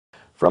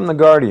From The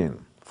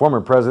Guardian, former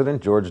President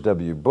George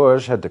W.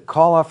 Bush had to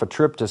call off a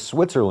trip to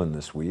Switzerland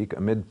this week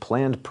amid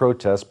planned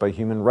protests by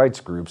human rights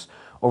groups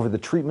over the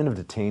treatment of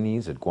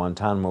detainees at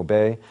Guantanamo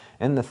Bay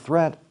and the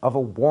threat of a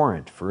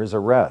warrant for his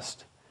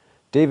arrest.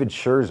 David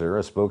Scherzer,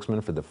 a spokesman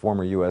for the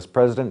former U.S.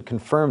 president,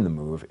 confirmed the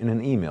move in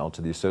an email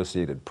to the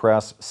Associated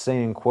Press,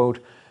 saying, quote,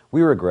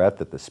 "We regret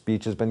that the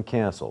speech has been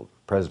canceled.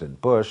 President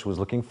Bush was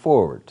looking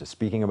forward to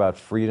speaking about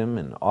freedom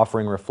and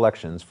offering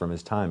reflections from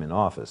his time in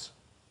office."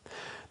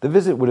 The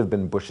visit would have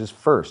been Bush's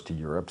first to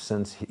Europe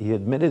since he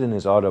admitted in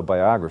his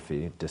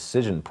autobiography,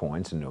 Decision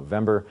Points, in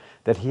November,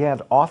 that he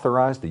had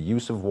authorized the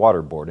use of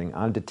waterboarding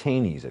on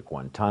detainees at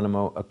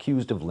Guantanamo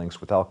accused of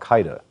links with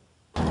al-Qaeda.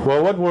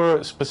 Well, what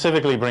we're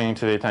specifically bringing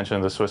to the attention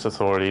of the Swiss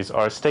authorities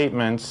are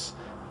statements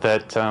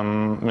that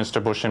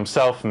Mr. Bush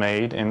himself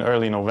made in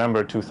early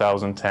November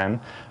 2010,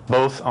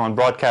 both on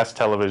broadcast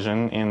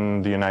television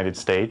in the United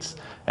States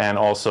and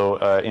also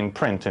in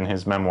print in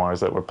his memoirs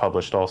that were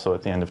published also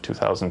at the end of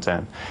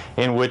 2010,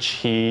 in which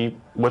he,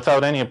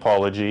 without any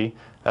apology,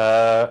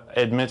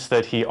 admits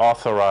that he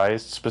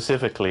authorized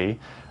specifically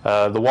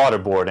the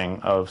waterboarding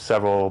of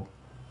several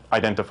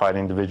identified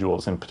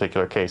individuals in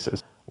particular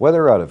cases.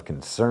 Whether out of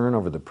concern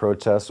over the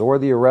protests or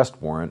the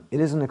arrest warrant, it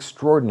is an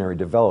extraordinary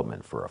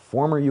development for a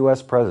former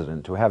U.S.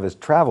 president to have his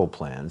travel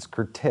plans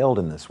curtailed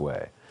in this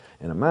way,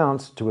 and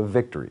amounts to a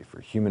victory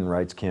for human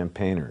rights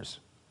campaigners.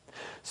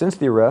 Since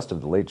the arrest of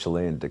the late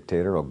Chilean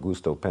dictator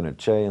Augusto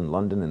Pinochet in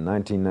London in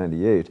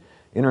 1998,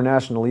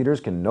 international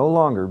leaders can no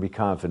longer be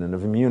confident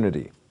of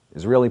immunity.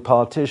 Israeli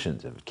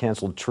politicians have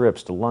canceled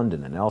trips to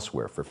London and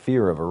elsewhere for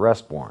fear of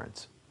arrest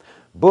warrants.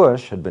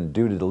 Bush had been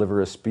due to deliver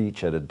a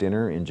speech at a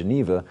dinner in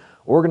Geneva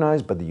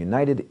organized by the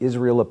United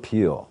Israel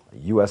Appeal, a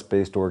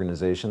U.S.-based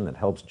organization that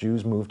helps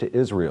Jews move to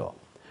Israel.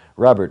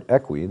 Robert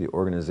Equi, the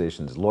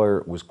organization's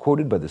lawyer, was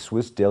quoted by the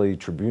Swiss daily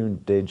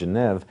Tribune de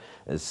Genève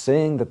as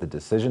saying that the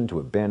decision to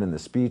abandon the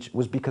speech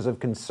was because of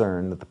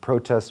concern that the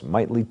protests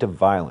might lead to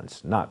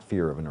violence, not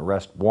fear of an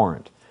arrest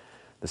warrant.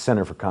 The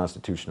Center for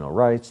Constitutional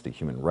Rights, the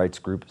human rights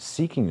group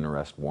seeking an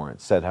arrest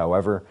warrant, said,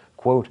 however,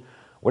 quote,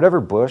 "Whatever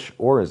Bush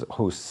or his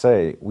hosts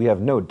say, we have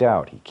no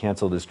doubt he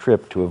canceled his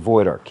trip to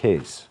avoid our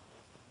case."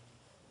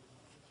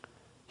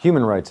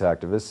 Human rights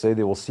activists say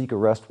they will seek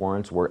arrest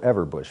warrants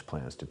wherever Bush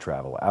plans to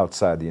travel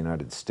outside the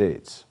United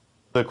States.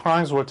 The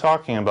crimes we're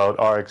talking about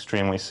are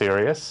extremely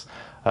serious.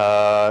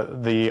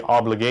 The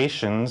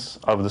obligations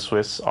of the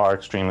Swiss are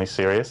extremely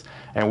serious,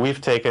 and we've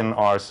taken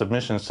our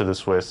submissions to the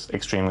Swiss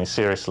extremely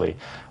seriously.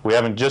 We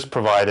haven't just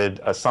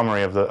provided a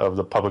summary of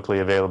the publicly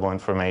available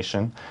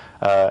information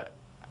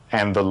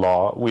and the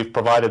law. We've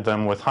provided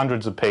them with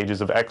hundreds of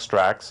pages of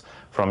extracts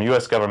from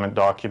U.S. government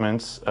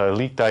documents,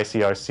 leaked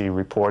ICRC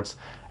reports,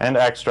 and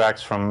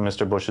extracts from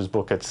Mr. Bush's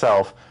book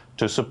itself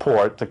to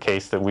support the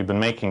case that we've been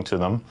making to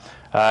them.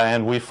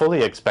 And we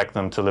fully expect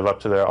them to live up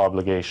to their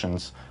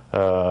obligations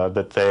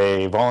that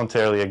they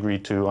voluntarily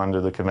agreed to under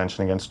the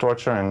Convention Against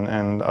Torture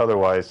and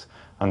otherwise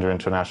under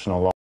international law.